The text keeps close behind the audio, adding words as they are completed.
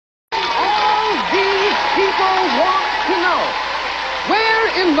people want to know, where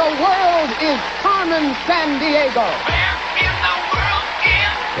in the world is Carmen Sandiego? Where in the world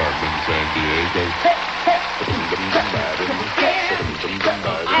is Carmen Sandiego?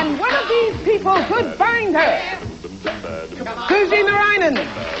 And one of these people could find her. Susie Narayanan.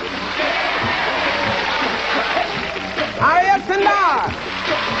 Arya Sandar.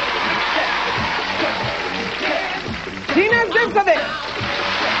 Gina Zivkovic.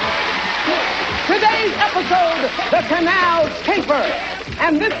 Today's episode, The Canal Caper.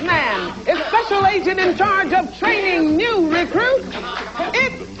 And this man is special agent in charge of training new recruits.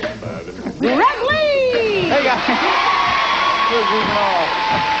 It's Greg Lee. Hey, guys. We're moving off.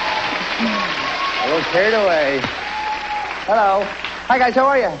 A little carried away. Hello. Hi, guys. How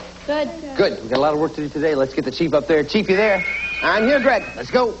are you? Good. Good. We've got a lot of work to do today. Let's get the chief up there. Chief, you there? I'm here, Greg.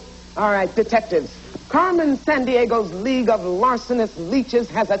 Let's go. All right, detectives. Carmen Sandiego's League of Larcenous Leeches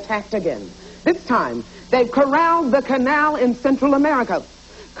has attacked again. This time, they've corralled the canal in Central America.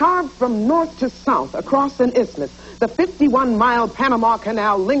 Carved from north to south across an isthmus, the 51-mile Panama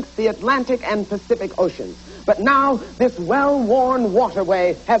Canal links the Atlantic and Pacific Oceans. But now, this well-worn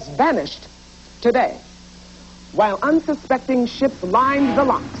waterway has vanished today. While unsuspecting ships lined the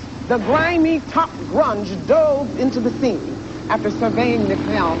locks, the grimy top Grunge dove into the scene. After surveying the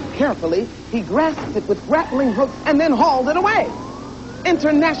canal carefully, he grasped it with grappling hooks and then hauled it away.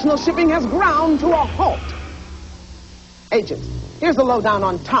 International shipping has ground to a halt. Agent, here's a lowdown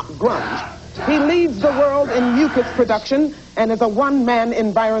on Top Grunge. He leads the world in mucus production and is a one-man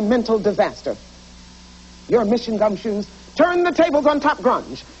environmental disaster. Your mission, Gumshoes, turn the tables on Top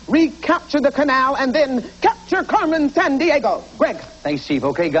Grunge, recapture the canal, and then capture Carmen Sandiego. Greg. Thanks, Chief.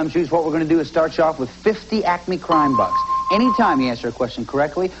 Okay, Gumshoes, what we're going to do is start you off with 50 ACME crime bucks. Anytime you answer a question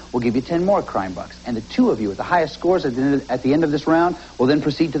correctly, we'll give you 10 more crime bucks. And the two of you with the highest scores at the end of this round will then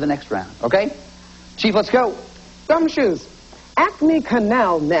proceed to the next round. Okay? Chief, let's go. Gumshoes, ACME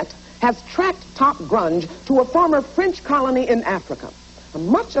Canal Net has tracked Top Grunge to a former French colony in Africa.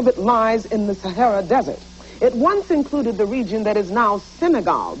 Much of it lies in the Sahara Desert. It once included the region that is now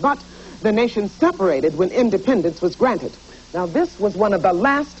Senegal, but the nation separated when independence was granted. Now, this was one of the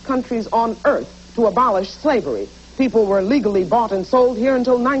last countries on earth to abolish slavery. People were legally bought and sold here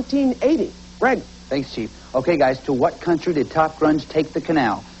until 1980. Greg. Thanks, Chief. Okay, guys, to what country did Top Grunge take the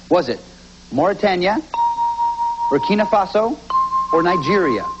canal? Was it Mauritania, Burkina Faso, or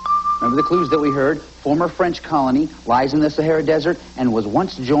Nigeria? Remember the clues that we heard? Former French colony, lies in the Sahara Desert, and was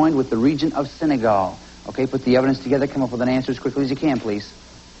once joined with the region of Senegal. Okay, put the evidence together, come up with an answer as quickly as you can, please.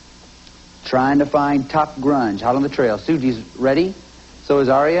 Trying to find Top Grunge, hot on the trail. Suji's ready, so is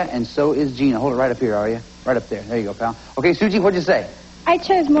Arya, and so is Gina. Hold it right up here, Arya. Right up there. There you go, pal. Okay, Suji, what'd you say? I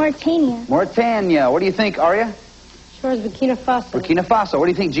chose Mauritania. Mauritania. What do you think, Arya? Sure, it's Burkina Faso. Burkina Faso. What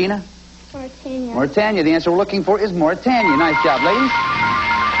do you think, Gina? Mauritania. Mauritania. The answer we're looking for is Mauritania. Nice job, ladies.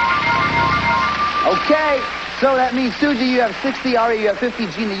 Okay, so that means Suji, you have 60, Arya, you have 50,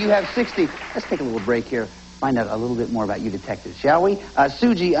 Gina, you have 60. Let's take a little break here, find out a little bit more about you detectives, shall we?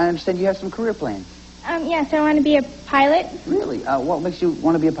 Suji, I understand you have some career plans. Yes, I want to be a pilot. Really? What makes you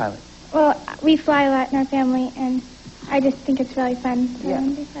want to be a pilot? Well, we fly a lot in our family, and I just think it's really fun. Yeah.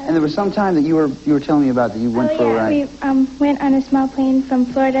 And there was some time that you were telling me about that you went for a ride. We went on a small plane from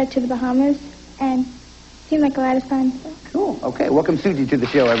Florida to the Bahamas, and it seemed like a lot of fun. So. Cool. Okay, welcome Suji to the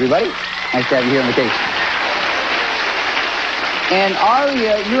show, everybody. Nice to have you here on the case. And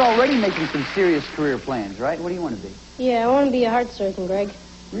Arya, you're already making some serious career plans, right? What do you want to be? Yeah, I want to be a heart surgeon, Greg.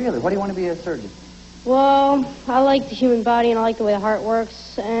 Really? Why do you want to be a surgeon? Well, I like the human body and I like the way the heart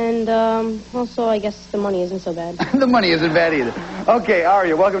works, and also I guess the money isn't so bad. The money isn't bad either. Okay,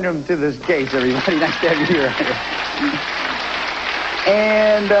 Arya, welcome to this case, everybody. Nice to have you here.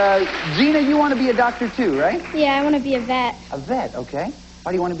 And Gina, you want to be a doctor too, right? Yeah, I want to be a vet. A vet, okay.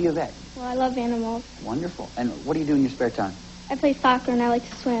 Why do you want to be a vet? Well, I love animals. Wonderful. And what do you do in your spare time? I play soccer and I like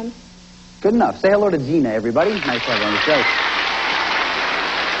to swim. Good enough. Say hello to Gina, everybody. Nice to have her on the show.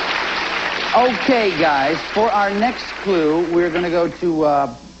 Okay, guys, for our next clue, we're going to go to,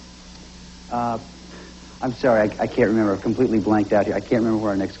 I'm sorry, I can't remember. I've completely blanked out here. I can't remember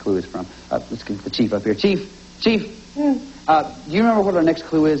where our next clue is from. Let's get the chief up here. Chief, do you remember what our next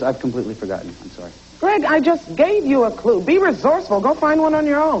clue is? I've completely forgotten. I'm sorry. Greg, I just gave you a clue. Be resourceful. Go find one on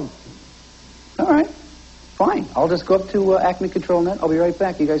your own. All right. Fine. I'll just go up to ACME Control Net. I'll be right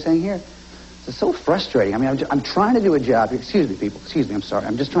back. You guys hang here. It's so frustrating. I mean, I'm trying to do a job. Excuse me, people. Excuse me. I'm sorry.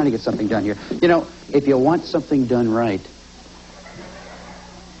 I'm just trying to get something done here. You know, if you want something done right.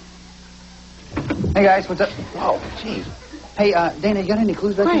 Hey, guys, what's up? Whoa, jeez. Hey, Dana, you got any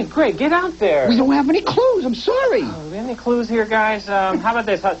clues back here? Greg, get out there. We don't have any clues. I'm sorry. Oh, do we have any clues here, guys? How about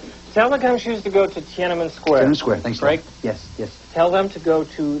this? Tell the gumshoes to go to Tiananmen Square. Tiananmen Square, thanks, Greg. Yes, yes. Tell them to go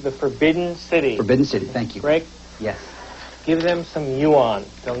to the Forbidden City. Forbidden City, thank you. Greg, Yes. give them some yuan.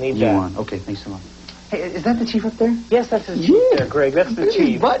 They'll need Yuan. Okay, thanks so much. Hey, is that the chief up there? that. Yes, that's the chief there, Greg. That's the Look at these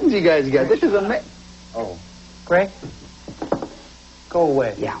chief. buttons you guys got. This is amazing. Oh. Greg, go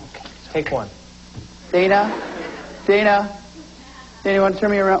away. Yeah, okay. Take one. Dana, you want to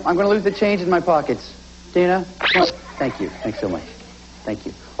turn me around? I'm going to lose the change in my pockets. Dana, come on. Thank you. Thanks so much. Thank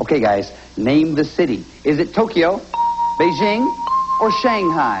you. Okay, guys, name the city. Is it Tokyo, Beijing, or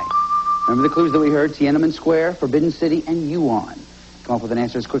Shanghai? Remember the clues that we heard? Tiananmen Square, Forbidden City, and Yuan. Come up with an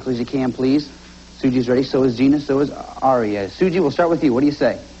answer as quickly as you can, please. Suji's ready. So is Gina. So is Aria. Suji, we'll start with you. What do you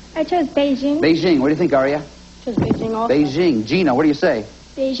say? I chose Beijing. Beijing. What do you think, Aria? Just Beijing also. Beijing. Gina, what do you say?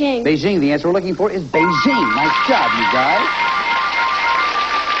 Beijing. Beijing. The answer we're looking for is Beijing. Nice job, you guys.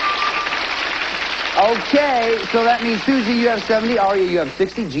 Okay, so that means Susie, you have 70. Aria, you have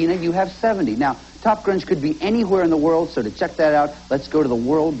 60. Gina, you have 70. Now, Top Grunge could be anywhere in the world, so to check that out, let's go to the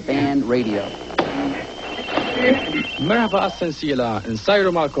World Band Radio. مرحبا السنسيلة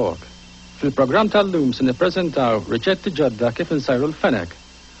نسيروا معكوك في البروجرام tal-lum se nippreżentaw riċetti ġodda kif insajru l-fenek.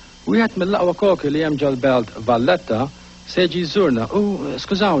 Wieħed mill-aqwa koki li hemm ġol-belt Valletta se jiġi jżurna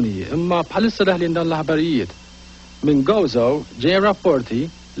skużawni, imma bħalissa daħlin dan l-aħbarijiet. Minn Gozo ġej rapporti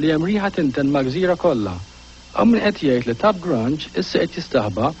li hemm riħa tinten mal-gżira kollha. Min qed jgħid li Top Grunge issa qed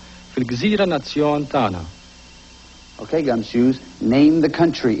jistaħba fil-gżira nazzjon tagħna. Okay, Gumshoes, name the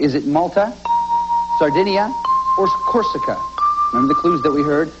country. Is it Malta, Sardinia, or Corsica? Remember the clues that we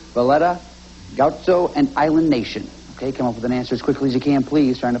heard? Valletta, Gaucho, and Island Nation. Okay, come up with an answer as quickly as you can,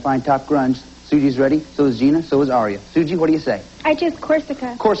 please. Trying to find Top Grunge. Suji's ready. So is Gina. So is Aria. Suji, what do you say? I chose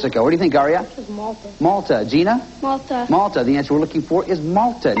Corsica. Corsica. What do you think, Aria? Just Malta. Malta. Gina? Malta. Malta. The answer we're looking for is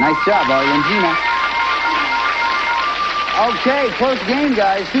Malta. Nice job, Aria and Gina. Okay, close game,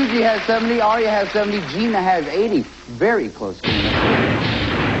 guys. Suji has 70, Aria has 70, Gina has 80. Very close game.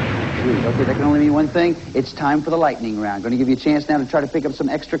 Sweet. Okay, that can only mean one thing. It's time for the lightning round. Going to give you a chance now to try to pick up some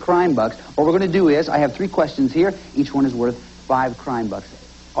extra crime bucks. What we're going to do is, I have 3 questions here. Each one is worth 5 crime bucks.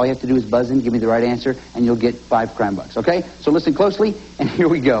 All you have to do is buzz in, give me the right answer, and you'll get 5 crime bucks, okay? So listen closely, and here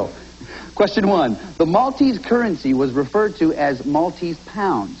we go. Question 1. The Maltese currency was referred to as Maltese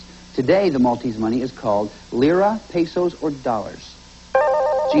pounds. Today, the Maltese money is called lira, pesos, or dollars.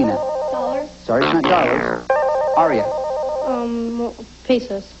 Gina. Dollars. Sorry, it's not dollars. Aria.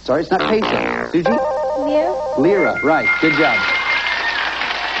 Pesos. Sorry, it's not pesos. Suji? Leo. Lira, right. Good job.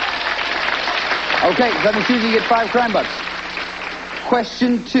 Okay, so that means Suji, you get 5 crime bucks.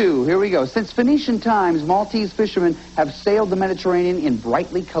 Question 2. Here we go. Since Phoenician times, Maltese fishermen have sailed the Mediterranean in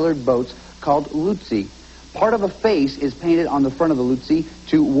brightly colored boats called lutzi. Part of a face is painted on the front of the lutzi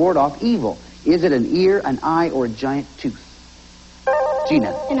to ward off evil. Is it an ear, an eye, or a giant tooth?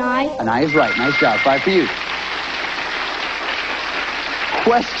 Gina. An eye. An eye is right. Nice job. 5 for you.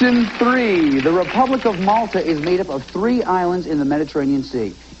 Question 3. The Republic of Malta is made up of 3 islands in the Mediterranean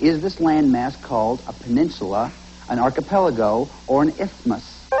Sea. Is this landmass called a peninsula, an archipelago, or an isthmus?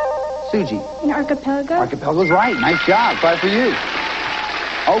 Suji. An archipelago. Archipelago's right. Nice job. 5 for you.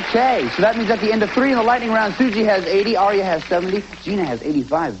 Okay, so that means at the end of 3 in the lightning round, Suji has 80, Aria has 70, Gina has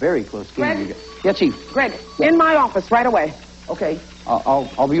 85. Very close game. Greg? Yeah, Chief. Greg, in my office right away. Okay,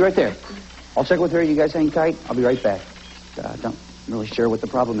 I'll be right there. I'll check with her. You guys hang tight. I'll be right back. Don't really sure what the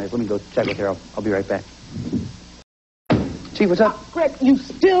problem is. Let me go check with her. I'll be right back. Chief, what's up? Greg, you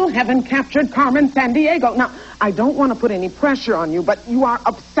still haven't captured Carmen Sandiego. Now, I don't want to put any pressure on you, but you are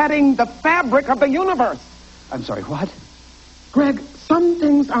upsetting the fabric of the universe. I'm sorry, what? Greg, some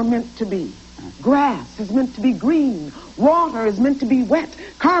things are meant to be. Grass is meant to be green. Water is meant to be wet.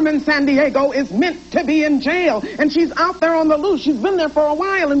 Carmen Sandiego is meant to be in jail, and she's out there on the loose. She's been there for a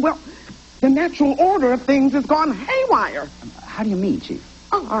while, and, well, the natural order of things has gone haywire. How do you mean, Chief?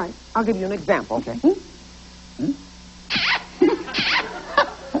 Oh, all right. I'll give you an example. Okay.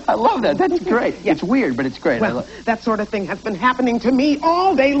 I love that. That's great. Yeah. It's weird, but it's great. Well, that sort of thing has been happening to me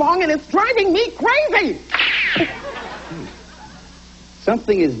all day long, and it's driving me crazy.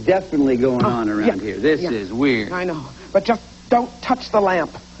 Something is definitely going on around here. This is weird. I know. But just don't touch the lamp.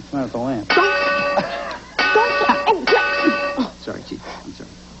 It's not the lamp. Sorry, Chief. I'm sorry.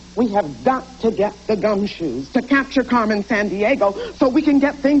 We have got to get the gumshoes to capture Carmen Sandiego so we can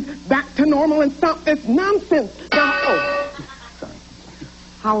get things back to normal and stop this nonsense. Now, Sorry.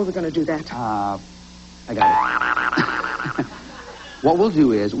 How are we going to do that? I got it. What we'll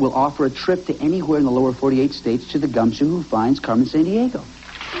do is we'll offer a trip to anywhere in the lower 48 states to the gumshoe who finds Carmen Sandiego.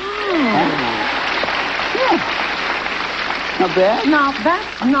 Oh. Yeah. Not bad? Now,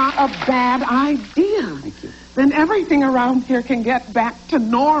 that's not a bad idea. Thank you. Then everything around here can get back to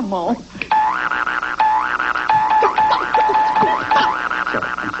normal.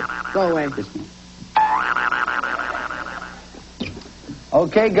 Go away.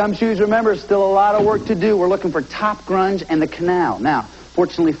 Okay, Gumshoes, remember, still a lot of work to do. We're looking for Top Grunge and the Canal. Now,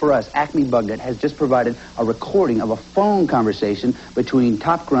 fortunately for us, Acme BugNet has just provided a recording of a phone conversation between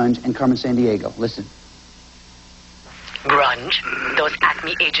Top Grunge and Carmen Sandiego. Listen. Grunge, those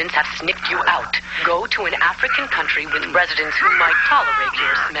ACME agents have sniffed you out. Go to an African country with residents who might tolerate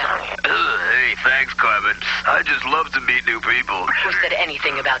your smell. Hey, thanks, Carmen. I just love to meet new people. Who said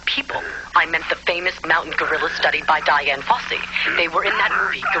anything about people? I meant the famous mountain gorilla studied by Diane Fossey. They were in that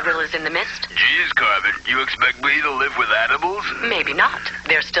movie, Gorillas in the Mist. Jeez, Carmen, you expect me to live with animals? Maybe not.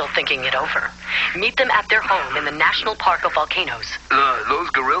 They're still thinking it over. Meet them at their home in the National Park of Volcanoes. Those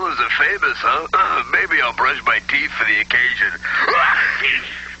gorillas are famous, huh? Maybe I'll brush my teeth for the occasion.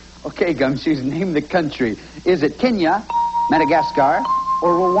 Okay, Gumshoes, name the country. Is it Kenya, Madagascar,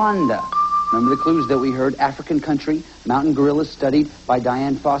 or Rwanda? Remember the clues that we heard? African country, mountain gorillas studied by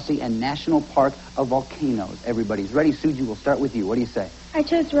Diane Fossey, and National Park of Volcanoes. Everybody's ready. Suji, we'll start with you. What do you say? I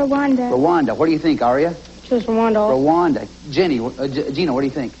chose Rwanda. Rwanda. What do you think, Aria? Choose Rwanda. Rwanda. Gina, what do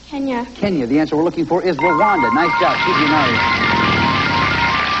you think? Kenya. Kenya. The answer we're looking for is Rwanda. Nice job, Suji and Aria.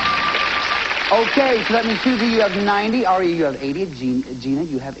 Okay, so that means Susie, you have 90. Aria, you have 80. Gina,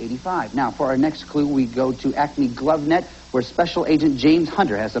 you have 85. Now, for our next clue, we go to Acme GloveNet, where Special Agent James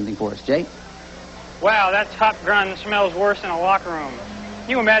Hunter has something for us. Jay? Wow, that Top Grunge smells worse than a locker room. Can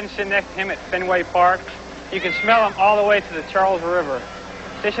you imagine sitting next to him at Fenway Park? You can smell him all the way to the Charles River.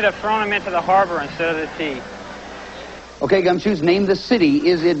 They should have thrown him into the harbor instead of the T. Okay, Gumshoes, name the city.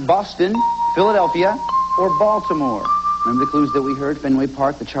 Is it Boston, Philadelphia, or Baltimore? Remember the clues that we heard? Fenway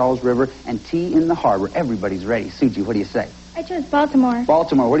Park, the Charles River, and T in the harbor. Everybody's ready. Suji, what do you say? I chose Baltimore.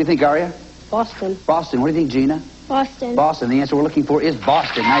 Baltimore. What do you think, Aria? Boston. Boston. What do you think, Gina? Boston. Boston. The answer we're looking for is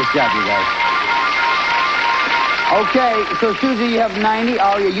Boston. Nice job, you guys. Okay, so Susie, you have 90.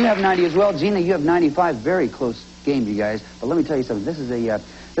 Aria, you have 90 as well. Gina, you have 95. Very close game, you guys. But let me tell you something. This is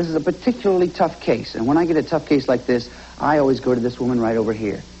a particularly tough case. And when I get a tough case like this, I always go to this woman right over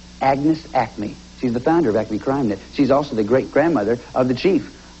here, Agnes Acme. She's the founder of Acme CrimeNet. She's also the great-grandmother of the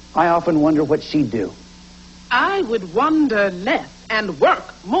chief. I often wonder what she'd do. I would wonder less and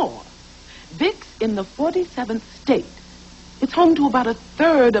work more. Vic's in the 47th state. It's home to about a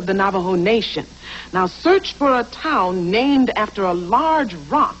third of the Navajo Nation. Now search for a town named after a large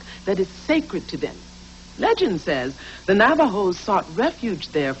rock that is sacred to them. Legend says the Navajos sought refuge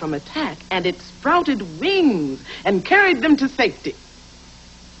there from attack, and it sprouted wings and carried them to safety.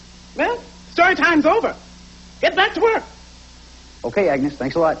 Well, story time's over. Get back to work. Okay, Agnes,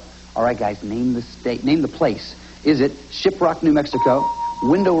 thanks a lot. All right, guys, name the state, name the place. Is it Shiprock, New Mexico,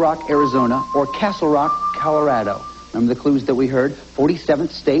 Window Rock, Arizona, or Castle Rock, Colorado? Remember the clues that we heard?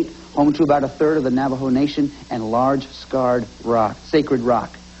 47th state, home to about a third of the Navajo Nation, and large scarred rock, sacred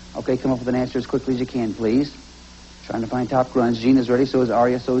rock. Okay, come up with an answer as quickly as you can, please. Trying to find Top Grunge. Gina's ready, so is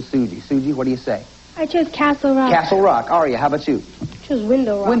Aria, so is Suji. Suji, what do you say? I chose Castle Rock. Castle Rock. Aria, how about you? Choose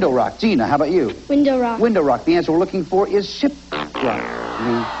Window Rock. Window Rock. Gina, how about you? Window Rock. Window Rock. The answer we're looking for is Shiprock,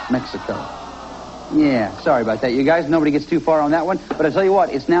 New Mexico. Yeah, sorry about that, you guys. Nobody gets too far on that one. But I tell you what,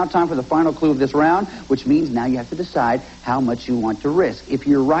 it's now time for the final clue of this round, which means now you have to decide how much you want to risk. If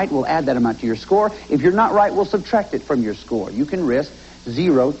you're right, we'll add that amount to your score. If you're not right, we'll subtract it from your score. You can risk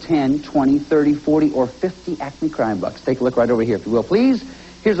 0, 10, 20, 30, 40, or 50 Acme Crime Bucks. Take a look right over here, if you will, please.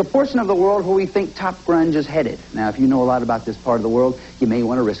 Here's a portion of the world where we think Top Grunge is headed. Now, if you know a lot about this part of the world, you may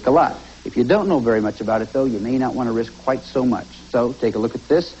want to risk a lot. If you don't know very much about it, though, you may not want to risk quite so much. So take a look at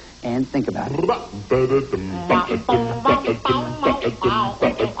this and think about it.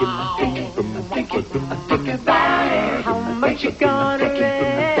 How much you gonna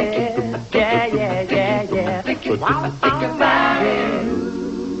risk? Yeah.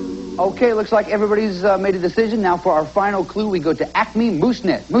 Okay, looks like everybody's made a decision. Now for our final clue, we go to Acme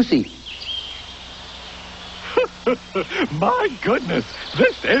MooseNet. Moosey. My goodness,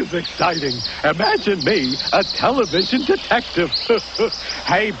 this is exciting. Imagine me, a television detective.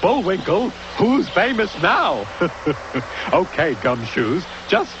 Hey, Bullwinkle, who's famous now? Okay, Gumshoes,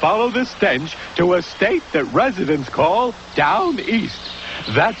 just follow the stench to a state that residents call Down East.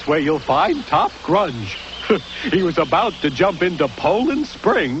 That's where you'll find Top Grunge. He was about to jump into Poland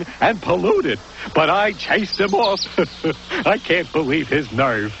Spring and pollute it, but I chased him off. I can't believe his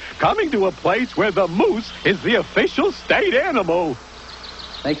nerve, coming to a place where the moose is the official state animal.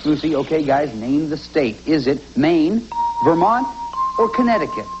 Thanks, Moosey. Okay, guys, name the state. Is it Maine, Vermont, or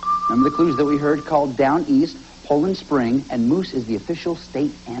Connecticut? Remember the clues that we heard called Down East, Poland Spring, and moose is the official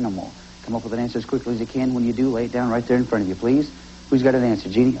state animal. Come up with an answer as quickly as you can. When you do, lay it down right there in front of you, please. Who's got an answer?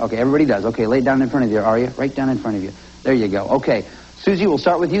 Jeannie? Okay, everybody does. Okay, lay it down in front of you, Aria. Right down in front of you. There you go. Okay. Susie, we'll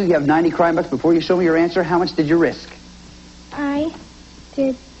start with you. You have 90 crime bucks. Before you show me your answer, how much did you risk? I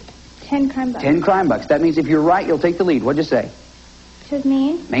did 10 crime bucks. 10 crime bucks. That means if you're right, you'll take the lead. What'd you say? It was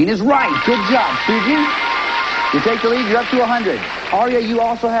Maine. Maine is right. Good job, Susie. You take the lead. You're up to 100. Aria, you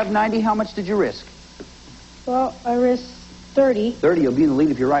also have 90. How much did you risk? Well, I risked 30. 30. You'll be in the lead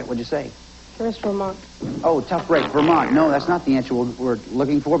if you're right. What'd you say? I risked Vermont. Oh, tough break. Vermont. No, that's not the answer we're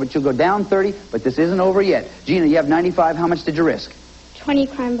looking for, but you'll go down 30, but this isn't over yet. Gina, you have 95. How much did you risk? 20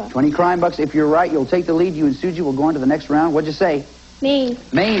 crime bucks. 20 crime bucks. If you're right, you'll take the lead. You and Susie will go on to the next round. What'd you say? Maine.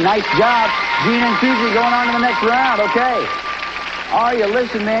 Maine. Nice job. Gina and Susie going on to the next round. Okay. Aria,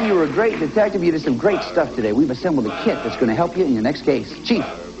 listen, man, you were a great detective. You did some great stuff today. We've assembled a kit that's going to help you in your next case. Chief.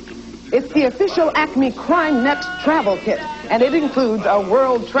 It's the official ACME Crime Next travel kit, and it includes a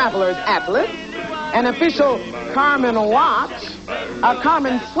World Traveler's Atlas, an official Carmen watch, a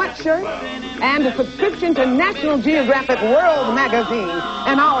Carmen sweatshirt, and a subscription to National Geographic World magazine.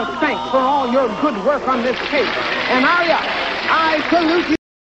 And our thanks for all your good work on this case. And Aria, I salute you.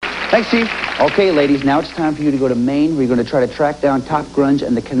 Thanks, Chief. Okay, ladies, now it's time for you to go to Maine, where you're going to try to track down Top Grunge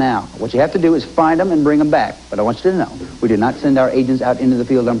and the canal. What you have to do is find them and bring them back. But I want you to know, we do not send our agents out into the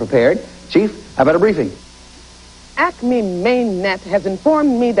field unprepared. Chief, how about a briefing? ACME ManeNet has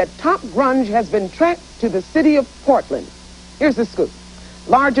informed me that Top Grunge has been tracked to the city of Portland. Here's the scoop.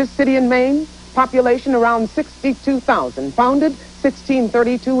 Largest city in Maine, population around 62,000, founded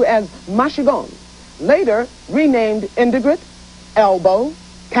 1632 as Muskegon. Later renamed Indigret, Elbow,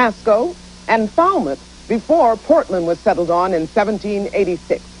 Casco, and Falmouth before Portland was settled on in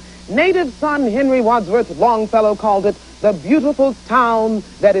 1786. Native son Henry Wadsworth Longfellow called it the beautiful town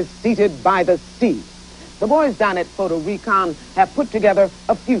that is seated by the sea. The boys down at Photo Recon have put together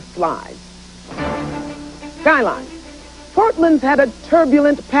a few slides. Skyline. Portland's had a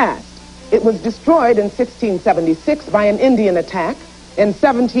turbulent past. It was destroyed in 1676 by an Indian attack, in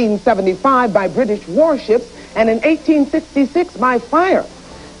 1775 by British warships, and in 1866 by fire.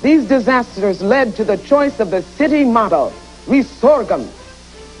 These disasters led to the choice of the city motto, Resurgam.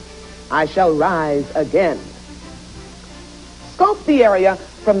 I shall rise again. Scope the area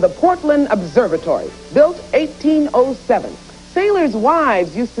from the Portland Observatory, built 1807. Sailors'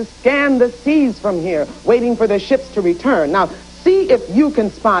 wives used to scan the seas from here, waiting for the ships to return. Now, see if you can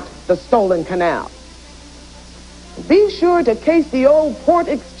spot the stolen canal. Be sure to case the old Port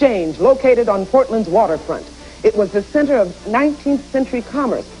Exchange located on Portland's waterfront. It was the center of 19th century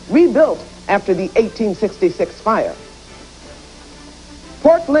commerce, rebuilt after the 1866 fire.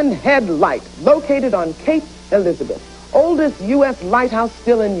 Portland Head Light, located on Cape Elizabeth, oldest U.S. lighthouse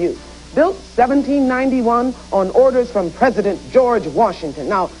still in use, built 1791 on orders from President George Washington.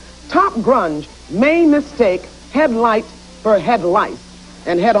 Now, Top Grunge may mistake head light for head lice,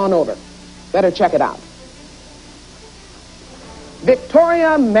 and head on over. Better check it out.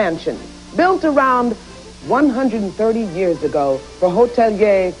 Victoria Mansion, built around 130 years ago for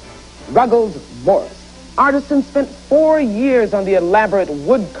hotelier Ruggles Morris. Artisans spent 4 years on the elaborate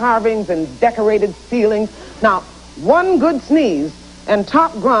wood carvings and decorated ceilings. Now, one good sneeze, and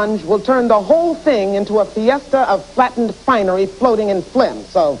Top Grunge will turn the whole thing into a fiesta of flattened finery floating in phlegm,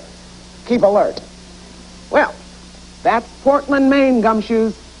 so keep alert. Well, that's Portland, Maine,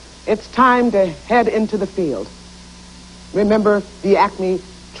 Gumshoes. It's time to head into the field. Remember the ACME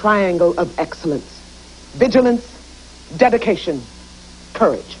Triangle of Excellence. Vigilance, dedication,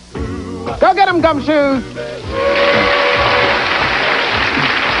 courage. Go get 'em, Gumshoes!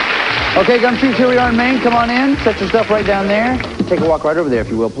 Okay, Gumshoes, here we are in Maine. Come on in. Set your stuff right down there. Take a walk right over there, if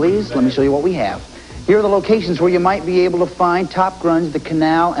you will, please. Let me show you what we have. Here are the locations where you might be able to find Top Grunge, the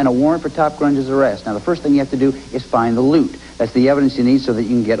canal, and a warrant for Top Grunge's arrest. Now, the first thing you have to do is find the loot. That's the evidence you need so that you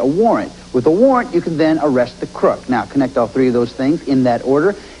can get a warrant. With a warrant, you can then arrest the crook. Now, connect all three of those things in that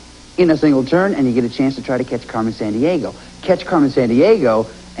order, in a single turn, and you get a chance to try to catch Carmen Sandiego. Catch Carmen Sandiego,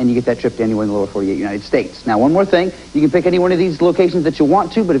 and you get that trip to anywhere in the lower 48 United States. Now, one more thing. You can pick any one of these locations that you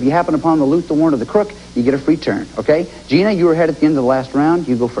want to, but if you happen upon the loot, the warrant, or the crook, you get a free turn, okay? Gina, you were ahead at the end of the last round.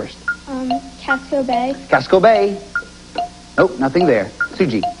 You go first. Casco Bay. Casco Bay. Nope, nothing there.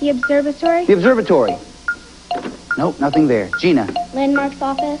 Suji. The Observatory. The Observatory. Nope, nothing there. Gina. Landmark's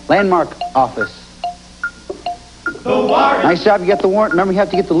office. Landmark office. The warrant. Nice job, you got the warrant. Remember, you have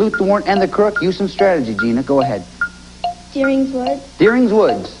to get the loot, the warrant, and the crook. Use some strategy, Gina. Go ahead. Deering's Woods. Deering's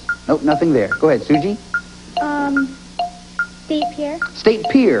Woods. Nope, nothing there. Go ahead, Suji. State Pier. State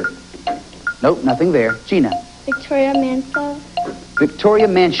Pier. Nope, nothing there. Gina. Victoria Mansion. Victoria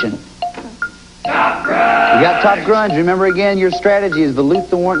Mansion. Top Grunge! You got Top Grunge. Remember again, your strategy is the loot,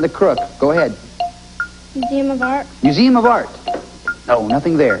 the warrant, and the crook. Go ahead. Museum of Art. Museum of Art. No,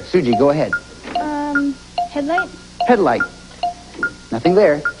 nothing there. Suji, go ahead. Headlight. Headlight. Nothing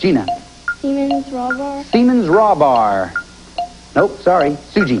there. Gina. Siemens Raw Bar. Siemens Raw Bar. Nope, sorry.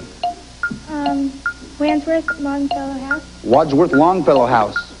 Suji. Wadsworth Longfellow House. Wadsworth Longfellow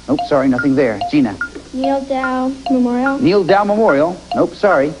House. Nope, sorry, nothing there. Gina. Neil Dow Memorial. Neil Dow Memorial. Nope,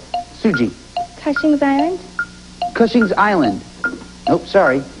 sorry. Suji. Cushing's Island. Cushing's Island. Nope,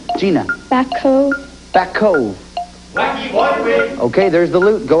 sorry. Gina. Back Cove. Back Cove. WiTWi! Okay, there's the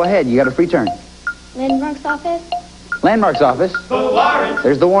loot. Go ahead. You got a free turn. Landmarks Office. Landmarks Office. The warrant!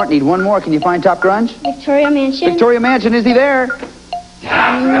 There's the warrant. Need one more. Can you find Top Grunge? Victoria Mansion. Victoria Mansion. Is he there?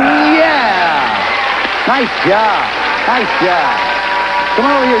 Yeah! Nice job. Nice job. Come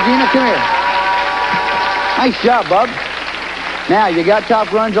on over here, Gina. Come here. Nice job, bub. Now, you got Top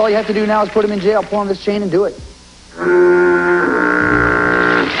Grunge. All you have to do now is put him in jail, pull on this chain, and do it.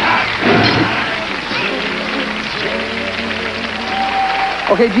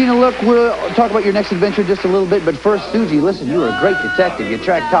 Okay, Gina, look, we'll talk about your next adventure just a little bit, but first, Susie, listen, you were a great detective. You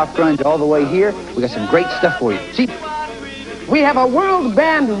tracked Top Grunge all the way here. We got some great stuff for you. See? We have a world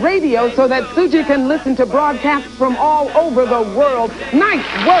band radio so that Suji can listen to broadcasts from all over the world. Nice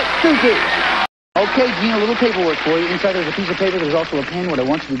work, Suji. Okay, Gina, a little paperwork for you. Inside there's a piece of paper. There's also a pen. What I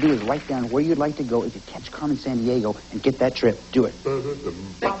want you to do is write down where you'd like to go if you catch Carmen Sandiego and get that trip. Do it.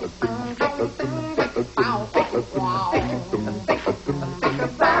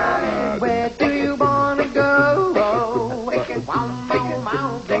 Where do you want to go?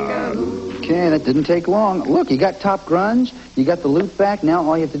 Okay, that didn't take long. Look, you got Top Grunge. You got the loot back. Now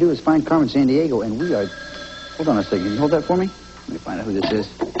all you have to do is find Carmen Sandiego, and we are... Hold on a second. Can you hold that for me? Let me find out who this is.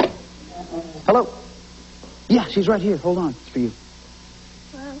 Hello? Yeah, she's right here. Hold on. It's for you.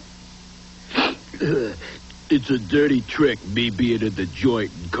 It's a dirty trick, me being in the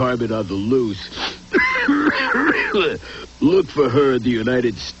joint and Carmen on the loose. Look for her in the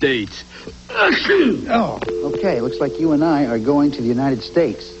United States. Oh, okay. Looks like you and I are going to the United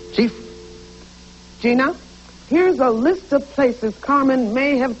States. Chief? Gina, here's a list of places Carmen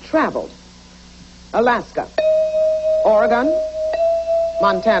may have traveled. Alaska, Oregon,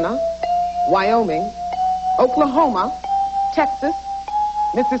 Montana, Wyoming, Oklahoma, Texas,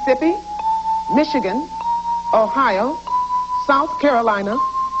 Mississippi, Michigan, Ohio, South Carolina,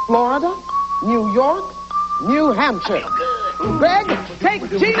 Florida, New York, New Hampshire. Greg, take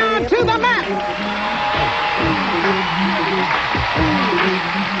Gina to the map.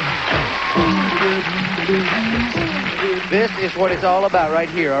 This is what it's all about right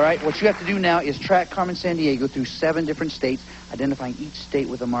here, all right? What you have to do now is track Carmen Sandiego through 7 different states, identifying each state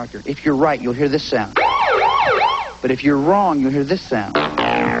with a marker. If you're right, you'll hear this sound. But if you're wrong, you'll hear this sound.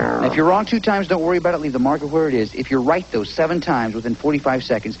 Now, if you're wrong 2 times, don't worry about it. Leave the marker where it is. If you're right, though, 7 times within 45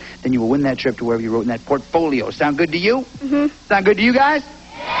 seconds, then you will win that trip to wherever you wrote in that portfolio. Sound good to you? Mm-hmm. Sound good to you guys?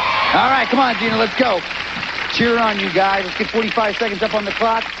 All right, come on, Gina, let's go. Cheer on, you guys. Let's get 45 seconds up on the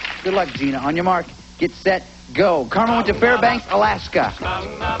clock. Good luck, Gina. On your mark, get set, go. Carmen went to Fairbanks, Alaska.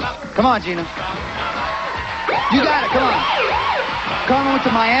 Come on, Gina. You got it, come on. Carmen went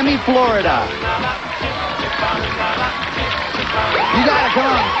to Miami, Florida. You got it, come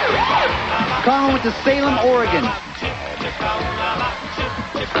on. Carmen went to Salem, Oregon.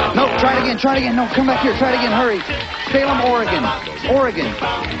 No, try it again. No, come back here, try it again, hurry. Salem, Oregon.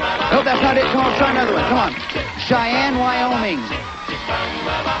 No, that's not it. Come on, try another one, come on. Cheyenne, Wyoming.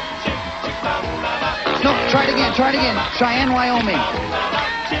 No, try it again. Cheyenne, Wyoming.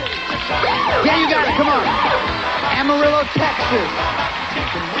 Yeah, you got it, come on. Amarillo, Texas.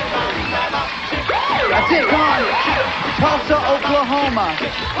 That's it, come on. Tulsa, Oklahoma.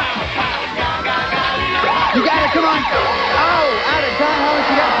 You got it, come on. Oh, out of time. How much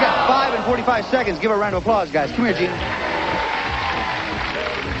you got? You got 5 and 45 seconds. Give her a round of applause, guys. Come here, Gene.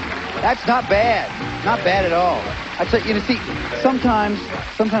 That's not bad. Not bad at all. I tell you, see, sometimes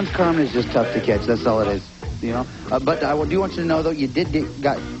Carmen is just tough to catch. That's all it is, you know. But I do want you to know, though, you did get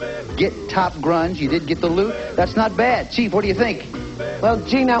Top Grunge. You did get the loot. That's not bad. Chief, what do you think? Well,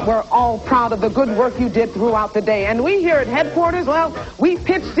 Gina, we're all proud of the good work you did throughout the day. And we here at headquarters, well, we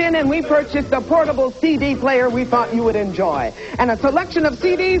pitched in and we purchased a portable CD player we thought you would enjoy. And a selection of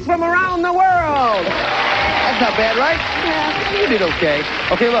CDs from around the world. That's not bad, right? Yeah, you did okay.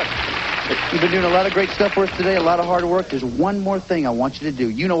 Okay, look. You've been doing a lot of great stuff for us today, a lot of hard work. There's one more thing I want you to do.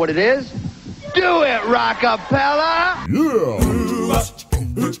 You know what it is? Do it, Rockapella!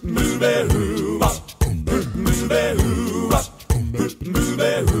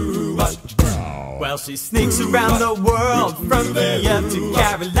 Well, Well, she sneaks around the world from Kiev to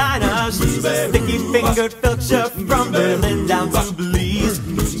Carolina. She's a sticky-fingered filcher from Berlin down to Belize.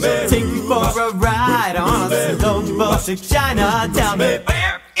 She'll take you for a ride on a slow boat to China. Tell me,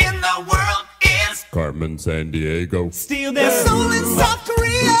 where in the world is Carmen Sandiego? Steal their soul in South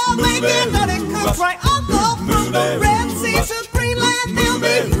Korea, making nutty cups right on from the Red Sea to Greenland. They'll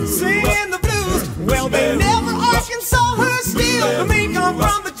be singing the blues. Well, they never Arkansas her steal. Me come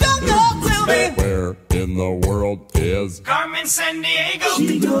from the jungle. Tell me, where in the world is Carmen Sandiego?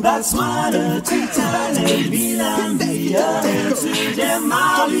 She go back smarter to Thailand, Finlandia, to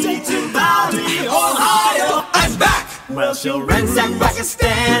Denmark, to Bali, Ohio. I'm back! Well, she'll ransack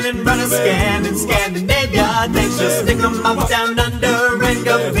Pakistan and run a scan in Scandinavia. Then she'll stick 'em up down under and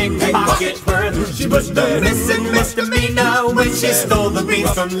go pickpocket further. She was the missing misdemeanor when she stole the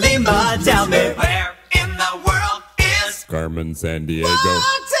beans from Lima. Tell me, where in the world is Carmen Sandiego?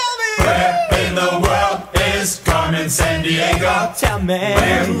 Oh, tell me, where in the world is Carmen Sandiego? Tell me,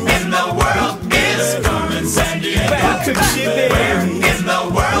 where in the world is Carmen Sandiego? Where could she be? Where in the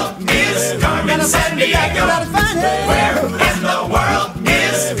world is Carmen Sandiego? Where in the world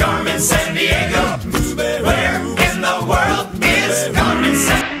is Carmen Sandiego? Where in the world is Carmen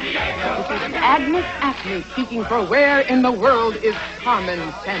Sandiego? This is Agnes ACME speaking for Where in the World is Carmen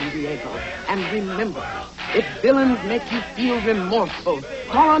Sandiego. And remember, if villains make you feel remorseful,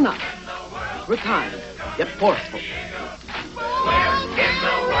 call on us. We're kind, yet forceful. Where in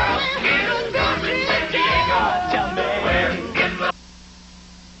the world is Carmen Sandiego? Tell me, where in the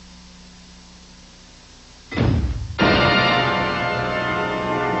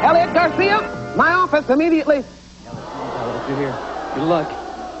Elliot Garcia, my office immediately. Look through here. Good luck.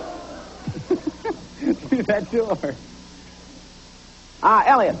 Through that door.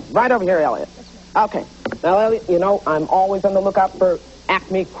 Elliot, right over here, Elliot. Okay. Now, Elliot, you know, I'm always on the lookout for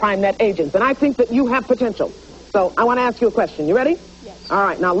ACME CrimeNet agents, and I think that you have potential. So I want to ask you a question. You ready? Yes. All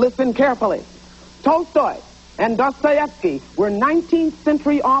right, now listen carefully. Tolstoy and Dostoevsky were 19th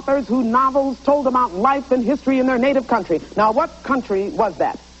century authors whose novels told about life and history in their native country. Now, what country was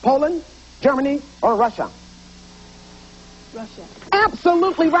that? Poland, Germany, or Russia? Russia.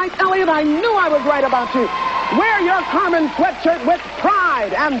 Absolutely right, Elliot. I knew I was right about you. Wear your Carmen sweatshirt with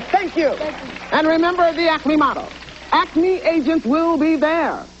pride, and thank you. And remember the ACME motto. ACME agents will be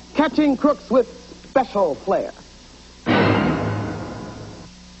there, catching crooks with special flair.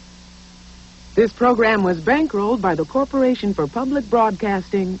 This program was bankrolled by the Corporation for Public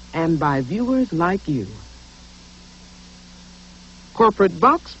Broadcasting and by viewers like you. Corporate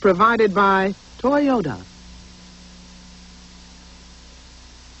bucks provided by Toyota.